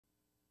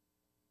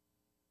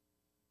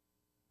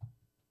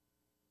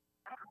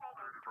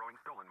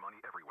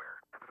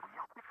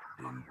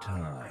In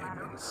time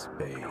and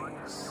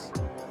space.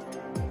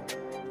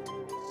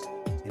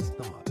 His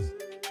thoughts,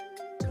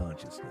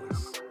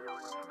 consciousness,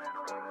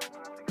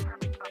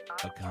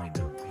 a kind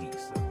of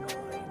peace of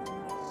mind.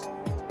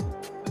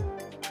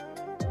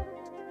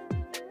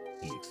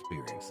 He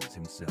experiences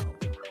himself.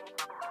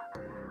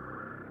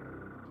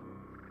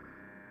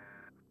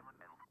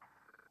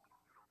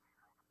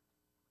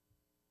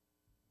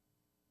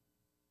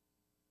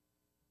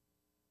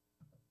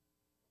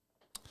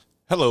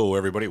 Hello,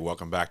 everybody.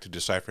 Welcome back to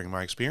Deciphering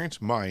My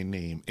Experience. My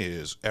name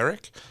is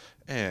Eric,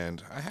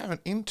 and I have an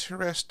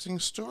interesting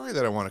story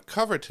that I want to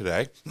cover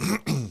today.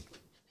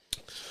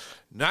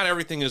 Not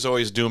everything is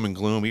always doom and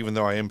gloom, even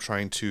though I am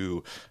trying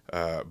to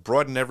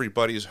broaden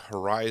everybody's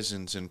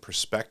horizons and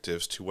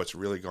perspectives to what's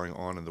really going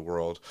on in the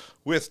world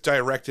with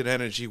directed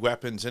energy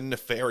weapons and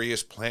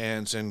nefarious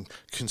plans and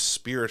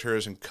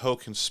conspirators and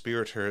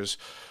co-conspirators.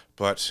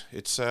 But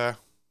it's,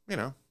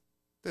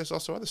 there's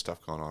also other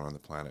stuff going on the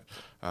planet.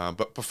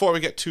 But before we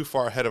get too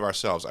far ahead of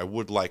ourselves, I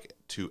would like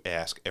to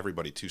ask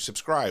everybody to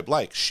subscribe,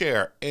 like,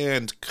 share,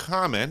 and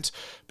comment,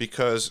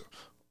 because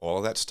all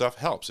of that stuff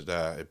helps.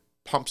 It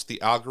pumps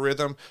the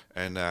algorithm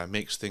and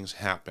makes things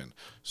happen.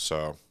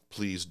 So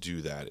please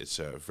do that. It's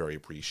very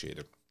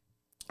appreciated.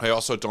 I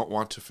also don't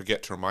want to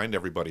forget to remind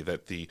everybody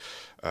that the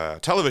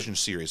television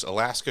series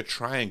Alaska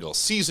Triangle,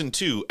 Season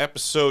 2,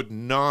 Episode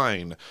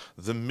 9,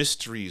 The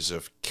Mysteries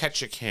of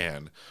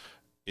Ketchikan,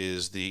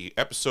 is the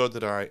episode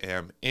that I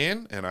am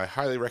in, and I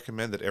highly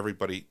recommend that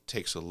everybody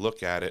takes a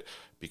look at it,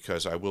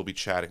 because I will be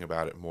chatting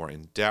about it more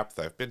in depth.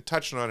 I've been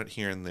touching on it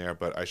here and there,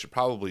 but I should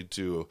probably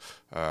do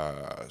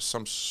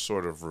some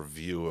sort of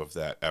review of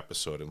that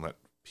episode and let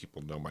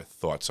people know my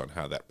thoughts on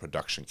how that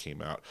production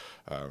came out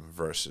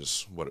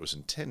versus what it was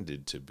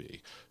intended to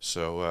be.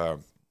 So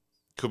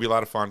could be a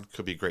lot of fun,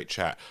 could be a great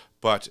chat.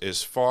 But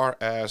as far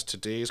as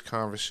today's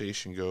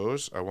conversation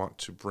goes, I want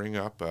to bring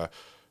up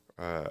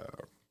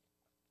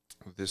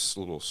this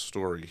little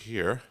story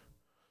here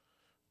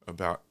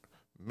about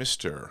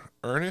Mr.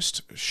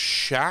 Ernest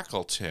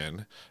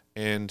Shackleton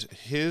and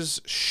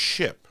his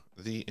ship,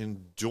 the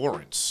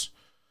Endurance.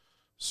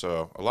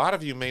 So a lot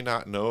of you may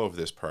not know of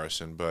this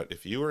person, but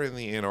if you were in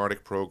the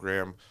Antarctic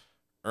program,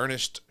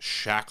 Ernest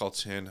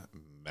Shackleton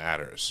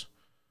matters.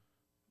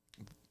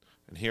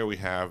 And here we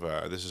have,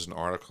 this is an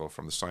article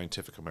from the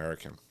Scientific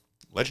American.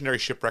 Legendary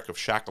shipwreck of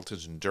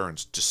Shackleton's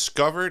Endurance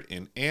discovered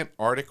in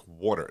Antarctic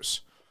waters.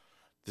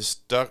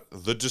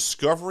 The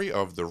discovery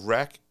of the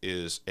wreck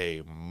is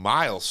a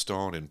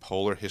milestone in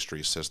polar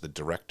history, says the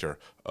director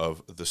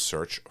of the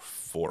search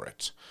for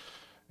it.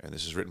 And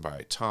this is written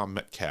by Tom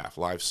Metcalf,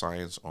 Live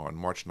Science, on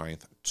March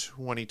 9th,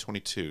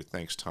 2022.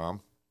 Thanks,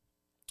 Tom.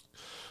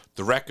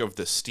 The wreck of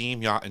the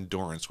steam yacht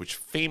Endurance, which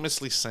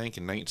famously sank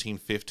in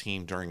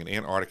 1915 during an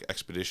Antarctic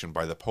expedition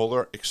by the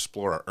polar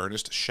explorer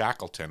Ernest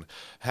Shackleton,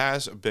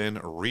 has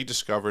been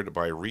rediscovered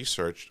by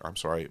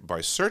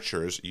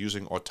searchers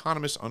using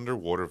autonomous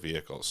underwater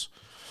vehicles.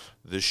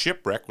 The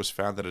shipwreck was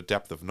found at a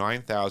depth of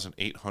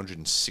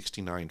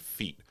 9,869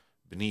 feet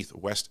beneath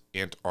West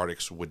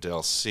Antarctic's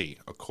Weddell Sea,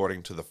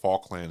 according to the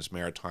Falklands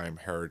Maritime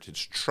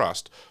Heritage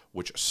Trust,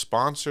 which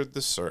sponsored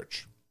the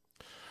search.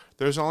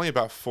 That's only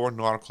about 4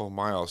 nautical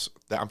miles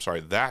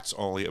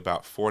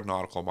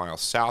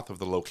south of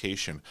the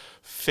location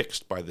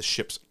fixed by the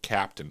ship's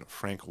captain,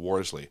 Frank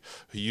Worsley,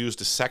 who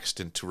used a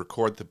sextant to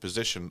record the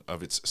position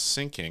of its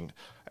sinking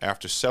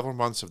after several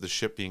months of the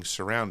ship being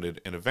surrounded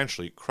and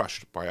eventually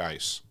crushed by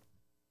ice.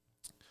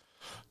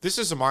 This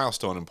is a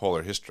milestone in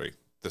polar history,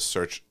 the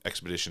search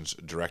expedition's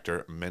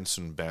director,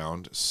 Menson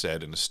Bound,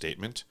 said in a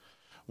statement.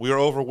 We are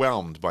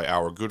overwhelmed by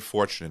our good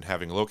fortune in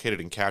having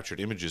located and captured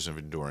images of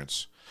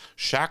Endurance.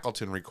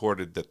 Shackleton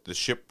recorded that the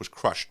ship was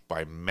crushed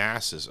by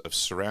masses of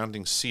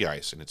surrounding sea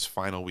ice in its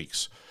final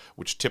weeks,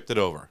 which tipped it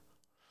over,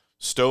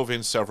 stove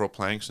in several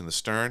planks in the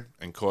stern,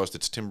 and caused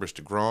its timbers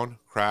to groan,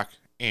 crack,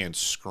 and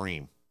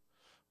scream.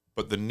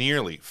 But the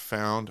nearly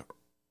found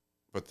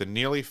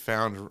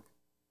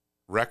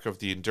wreck of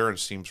the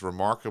Endurance seems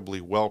remarkably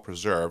well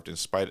preserved in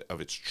spite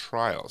of its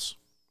trials.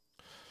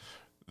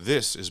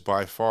 This is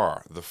by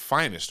far the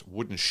finest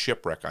wooden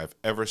shipwreck I've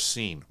ever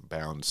seen,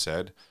 Bound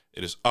said.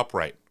 It is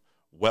upright,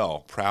 well,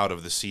 proud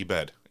of the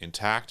seabed,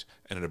 intact,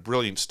 and in a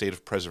brilliant state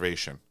of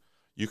preservation.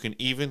 You can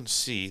even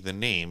see the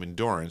name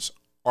Endurance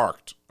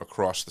arced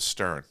across the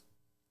stern.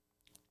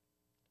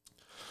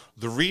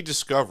 The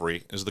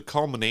rediscovery is the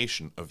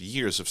culmination of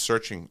years of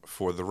searching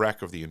for the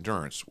wreck of the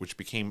Endurance, which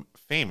became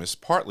famous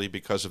partly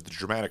because of the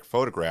dramatic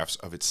photographs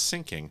of its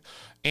sinking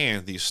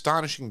and the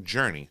astonishing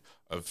journey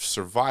of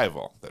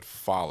survival that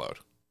followed.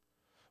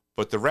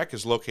 But the wreck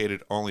is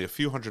located only a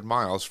few hundred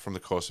miles from the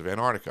coast of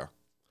Antarctica.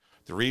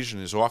 The region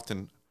is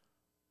often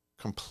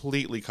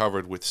completely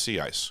covered with sea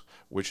ice,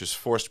 which has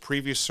forced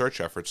previous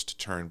search efforts to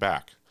turn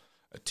back.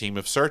 A team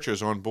of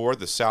searchers on board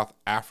the South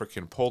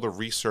African polar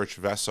research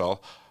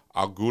vessel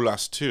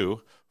Agulhas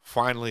II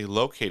finally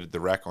located the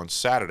wreck on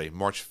Saturday,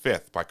 March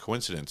 5th, by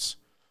coincidence,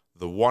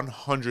 the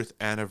 100th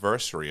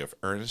anniversary of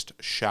Ernest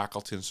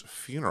Shackleton's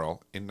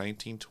funeral in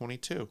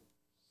 1922.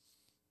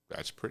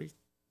 That's pretty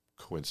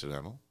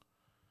coincidental.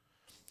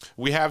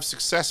 We have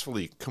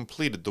successfully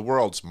completed the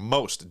world's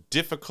most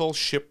difficult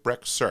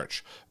shipwreck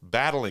search,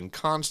 battling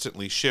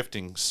constantly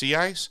shifting sea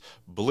ice,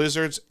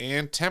 blizzards,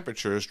 and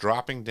temperatures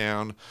dropping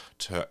down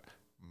to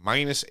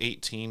minus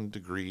 18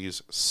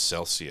 degrees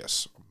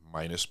Celsius,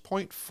 minus zero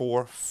point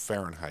 0.4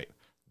 Fahrenheit.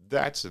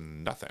 That's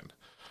nothing.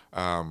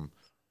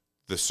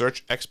 The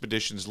search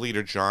expedition's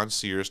leader, John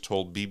Sears,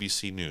 told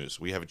BBC News,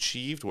 "We have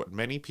achieved what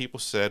many people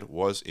said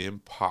was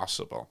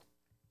impossible."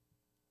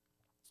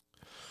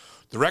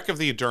 The wreck of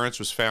the Endurance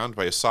was found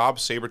by a Saab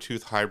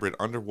Sabertooth hybrid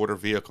underwater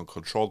vehicle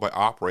controlled by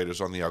operators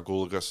on the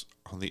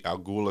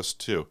Agulhas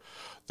 2.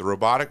 The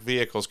robotic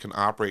vehicles can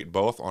operate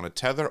both on a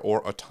tether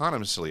or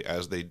autonomously,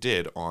 as they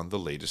did on the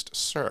latest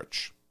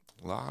search.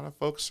 A lot of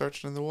folks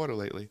searching in the water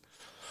lately.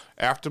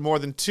 After more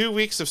than 2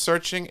 weeks of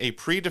searching a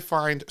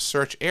predefined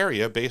search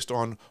area based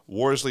on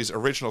Worsley's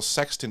original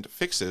sextant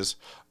fixes,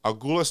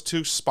 Agulhas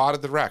 2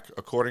 spotted the wreck,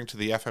 according to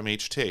the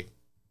FMHT.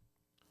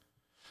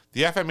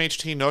 The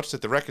FMHT notes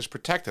that the wreck is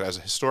protected as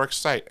a historic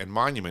site and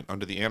monument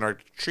under the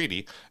Antarctic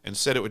Treaty and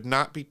said it would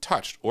not be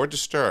touched or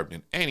disturbed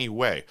in any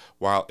way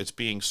while it's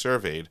being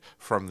surveyed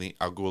from the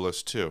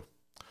Agulhas 2.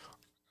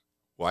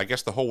 Well, I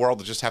guess the whole world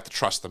will just have to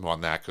trust them on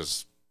that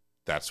because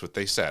that's what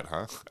they said,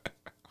 huh?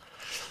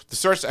 The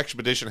search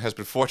expedition has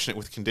been fortunate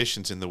with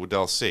conditions in the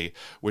Weddell Sea,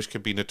 which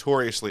can be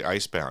notoriously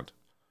icebound.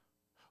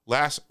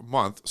 Last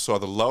month saw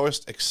the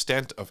lowest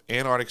extent of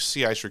Antarctic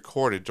sea ice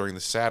recorded during the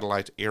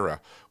satellite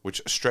era,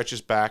 which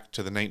stretches back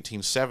to the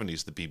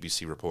 1970s, the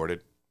BBC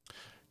reported.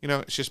 You know,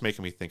 it's just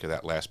making me think of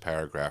that last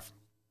paragraph.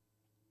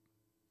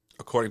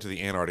 According to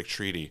the Antarctic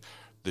Treaty,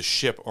 the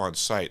ship on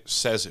site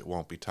says it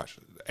won't be touched.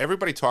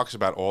 Everybody talks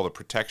about all the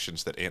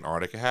protections that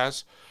Antarctica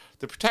has.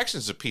 The protection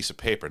is a piece of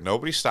paper.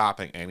 Nobody's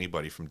stopping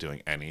anybody from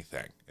doing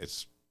anything.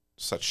 It's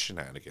such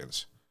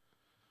shenanigans.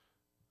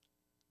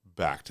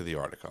 Back to the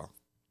article.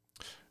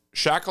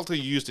 Shackleton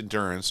used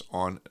Endurance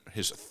on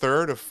his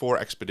third of 4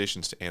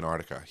 expeditions to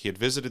Antarctica. He had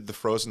visited the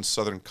frozen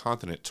southern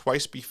continent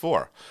twice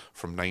before,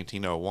 from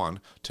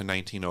 1901 to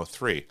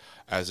 1903,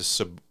 as a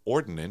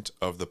subordinate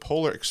of the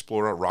polar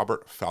explorer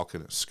Robert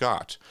Falcon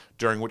Scott,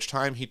 during which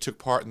time he took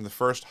part in the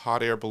first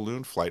hot air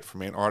balloon flight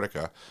from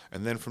Antarctica,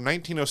 and then from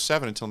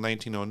 1907 until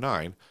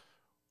 1909,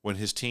 when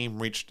his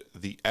team reached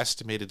the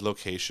estimated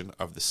location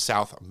of the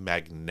South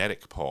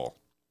Magnetic Pole.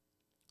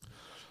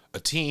 A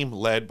team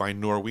led by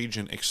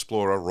Norwegian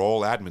explorer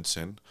Roald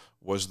Amundsen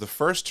was the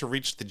first to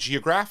reach the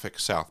geographic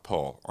South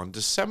Pole on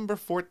December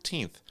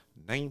 14th,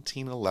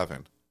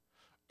 1911,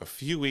 a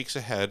few weeks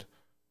ahead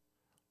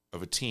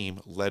of a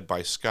team led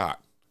by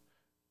Scott,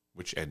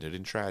 which ended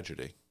in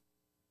tragedy.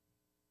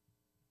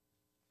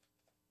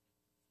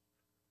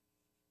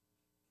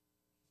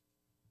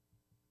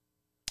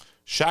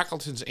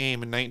 Shackleton's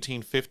aim in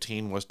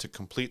 1915 was to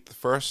complete the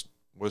first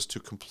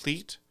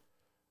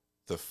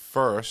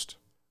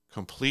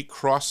complete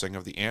crossing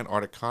of the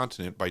Antarctic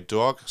continent by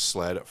dog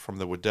sled from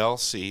the Weddell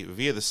Sea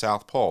via the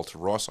South Pole to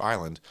Ross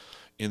Island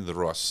in the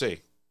Ross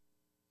Sea,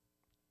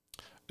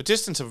 a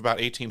distance of about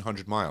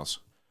 1,800 miles.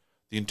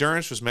 The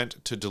Endurance was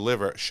meant to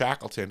deliver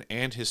Shackleton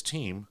and his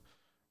team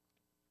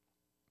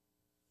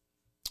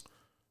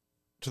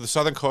to the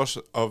southern coast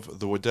of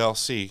the Weddell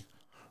Sea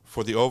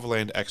for the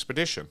overland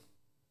expedition.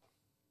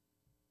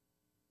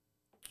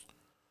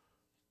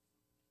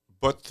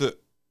 But the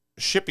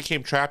ship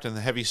became trapped in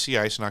the heavy sea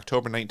ice in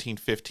October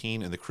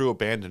 1915, and the crew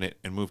abandoned it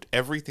and moved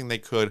everything they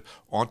could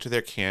onto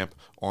their camp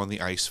on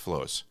the ice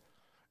floes.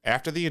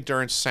 After the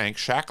Endurance sank,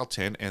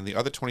 Shackleton and the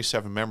other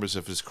 27 members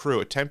of his crew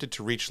attempted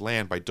to reach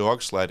land by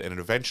dog sled and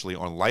eventually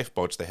on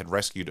lifeboats they had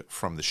rescued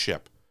from the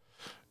ship.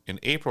 In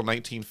April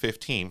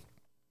 1915,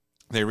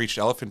 they reached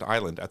Elephant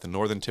Island at the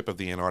northern tip of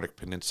the Antarctic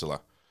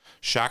Peninsula.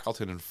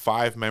 Shackleton and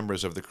 5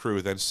 members of the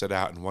crew then set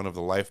out in one of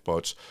the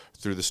lifeboats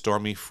through the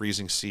stormy,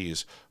 freezing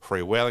seas for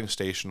a whaling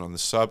station on the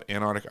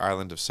sub-Antarctic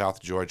island of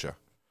South Georgia.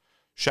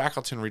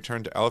 Shackleton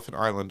returned to Elephant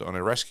Island on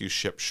a rescue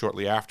ship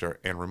shortly after,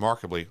 and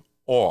remarkably,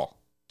 all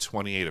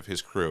 28 of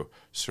his crew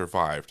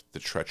survived the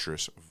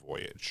treacherous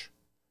voyage.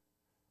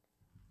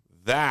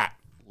 That,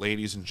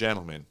 ladies and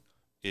gentlemen,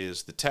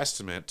 is the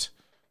testament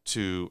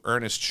to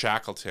Ernest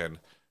Shackleton.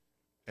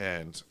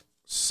 And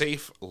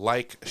 "safe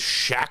like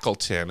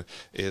Shackleton"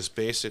 is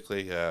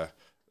basically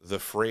the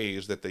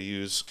phrase that they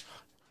use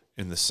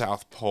in the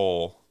South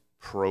Pole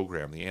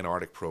program, the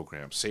Antarctic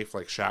program. Safe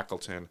like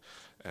Shackleton.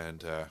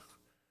 And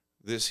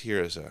this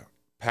here is a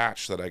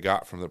patch that I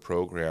got from the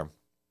program.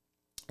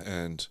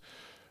 And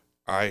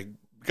I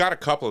got a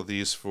couple of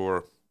these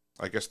for,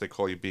 I guess they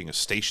call you being a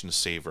station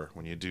saver,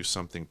 when you do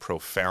something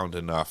profound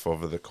enough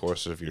over the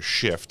course of your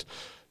shift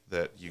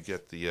that you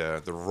get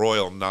the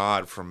royal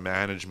nod from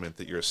management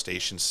that you're a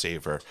station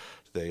saver.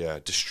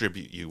 They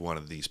distribute you one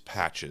of these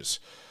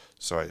patches.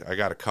 So I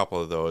got a couple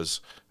of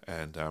those,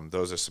 and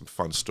those are some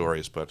fun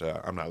stories, but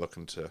I'm not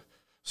looking to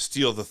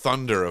steal the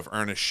thunder of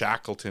Ernest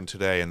Shackleton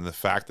today, and the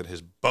fact that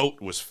his boat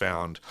was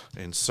found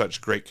in such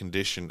great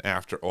condition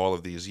after all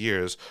of these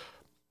years.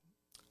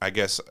 I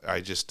guess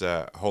I just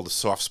hold a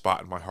soft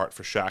spot in my heart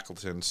for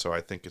Shackleton, so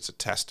I think it's a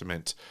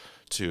testament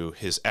to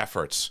his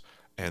efforts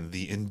and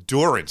the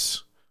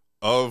endurance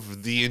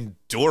of the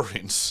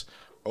endurance.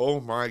 Oh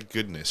my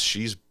goodness,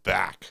 she's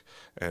back.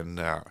 And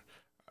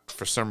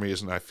for some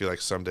reason, I feel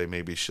like someday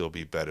maybe she'll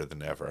be better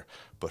than ever.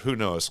 But who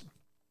knows?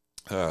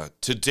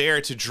 To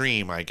dare to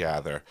dream, I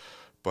gather.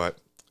 But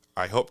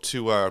I hope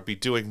to be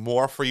doing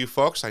more for you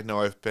folks. I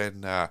know I've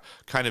been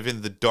kind of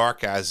in the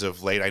dark as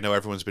of late. I know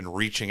everyone's been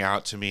reaching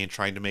out to me and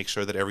trying to make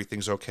sure that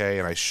everything's okay,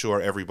 and I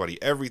assure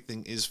everybody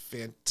everything is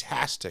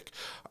fantastic.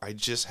 I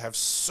just have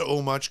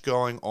so much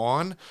going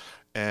on,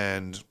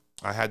 and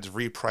I had to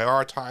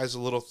reprioritize a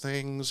little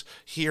things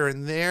here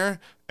and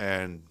there,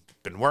 and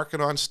been working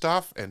on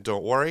stuff, and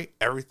don't worry,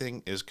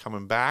 everything is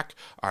coming back.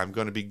 I'm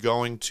going to be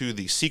going to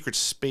the Secret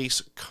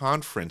Space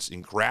Conference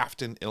in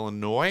Grafton,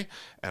 Illinois,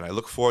 and I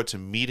look forward to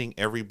meeting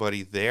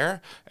everybody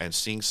there and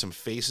seeing some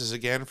faces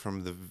again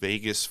from the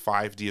Vegas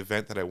 5D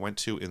event that I went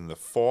to in the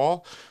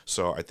fall.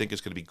 So I think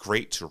it's going to be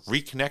great to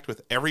reconnect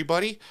with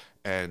everybody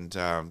and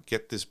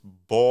get this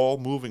ball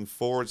moving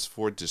forwards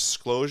for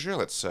disclosure.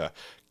 Let's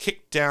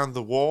kick down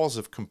the walls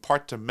of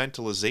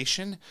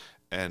compartmentalization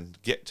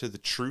and get to the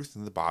truth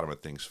and the bottom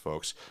of things,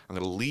 folks. I'm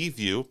going to leave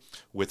you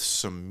with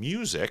some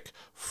music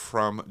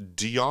from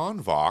Dion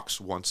Vox,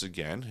 once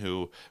again,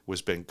 who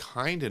was been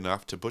kind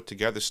enough to put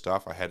together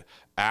stuff. I had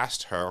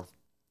asked her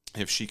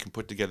if she can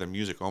put together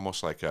music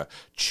almost like a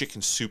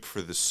chicken soup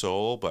for the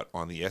soul, but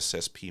on the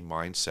SSP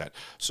mindset.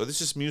 So this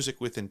is music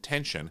with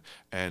intention,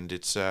 and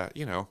it's,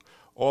 you know,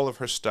 all of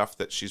her stuff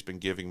that she's been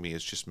giving me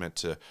is just meant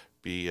to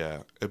be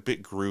a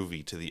bit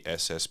groovy to the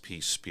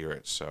SSP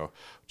spirit. So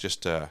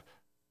just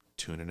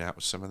tuning out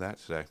with some of that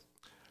today.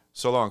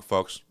 So long,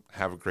 folks.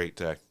 Have a great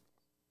day.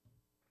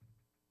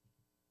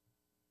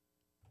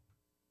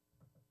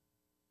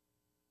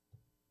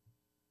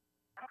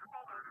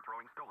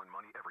 Throwing stolen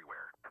money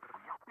everywhere.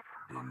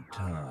 In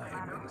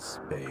time and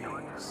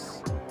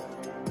space.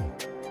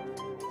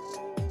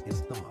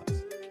 His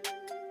thoughts,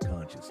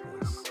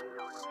 consciousness,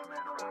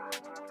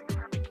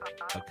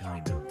 a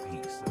kind of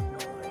peace of mind.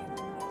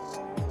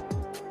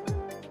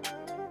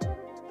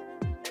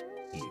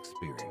 He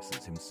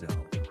experiences himself.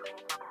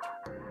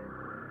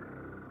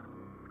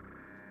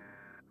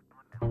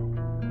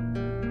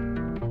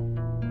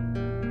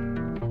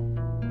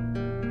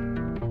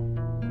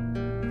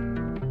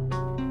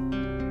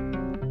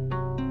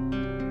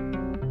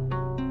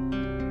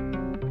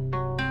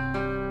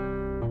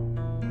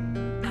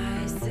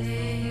 I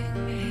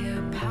sing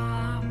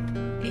hip-hop,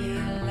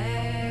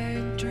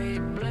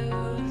 electric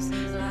blues,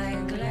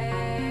 like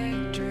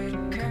electric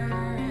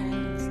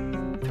currents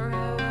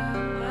through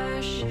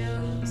my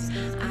shoes.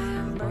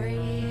 I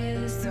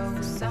breathe so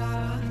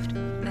soft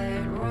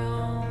that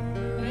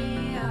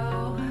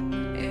Romeo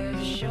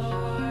is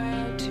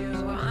sure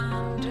to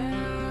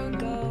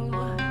undergo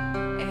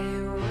a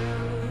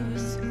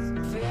ruse,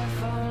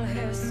 fearful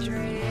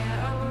history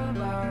of a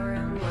bar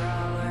and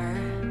brawler.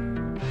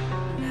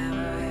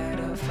 Never had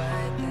a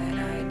fight that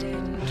I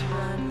didn't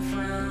run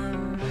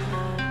from.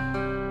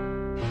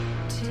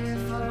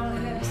 Tearful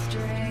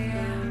history,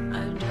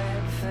 a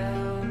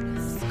dread-filled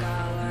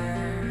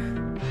scholar.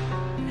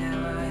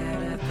 Never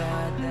had a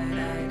thought that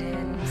I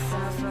didn't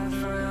suffer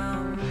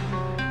from.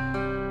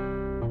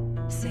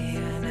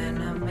 Seeing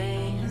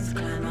enemies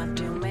climb up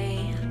to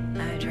me.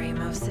 I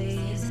dream of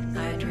seas,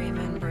 I dream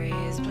in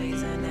breeze.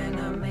 Please an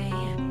enemy,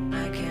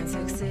 I can't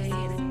succeed.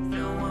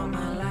 Don't want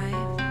my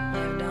life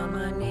lived on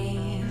my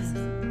knees.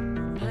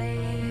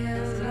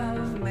 Please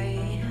love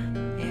me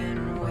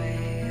in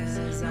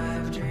ways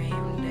I've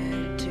dreamed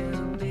it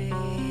to be.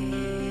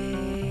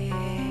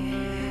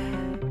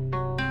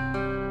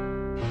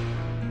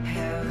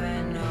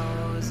 Heaven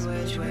knows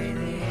which way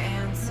the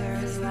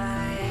answers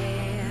lie.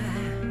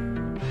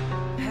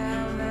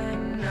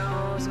 Heaven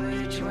knows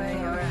which way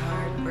your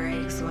heart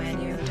breaks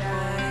when you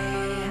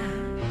die.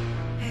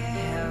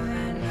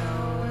 Heaven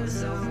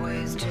knows of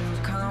ways to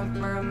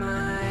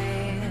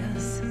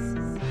compromise.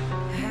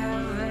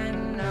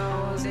 Heaven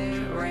knows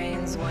it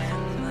rains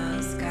when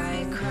the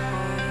sky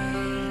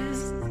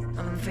cries.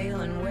 I'm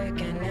feeling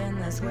wicked in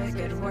this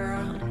wicked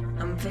world.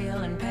 I'm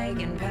feeling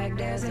pagan,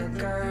 pegged as a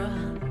girl.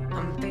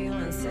 I'm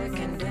feeling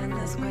sickened in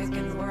this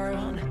wicked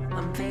world.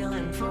 I'm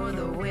feeling for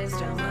the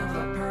wisdom of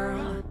a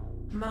pearl.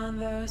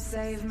 Mother,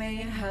 save me,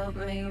 help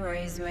me,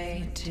 raise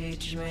me,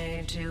 teach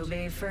me to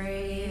be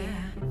free.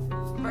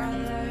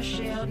 Brother,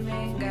 shield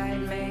me,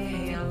 guide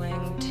me,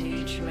 healing,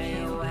 teach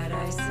me what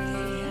I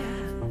see.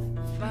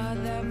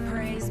 Father,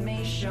 praise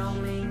me, show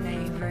me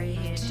knavery,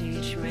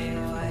 teach me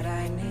what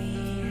I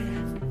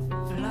need.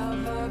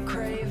 Lover,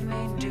 crave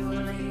me,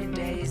 duly,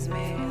 daze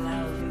me,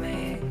 love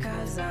me,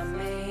 'cause I'm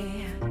me.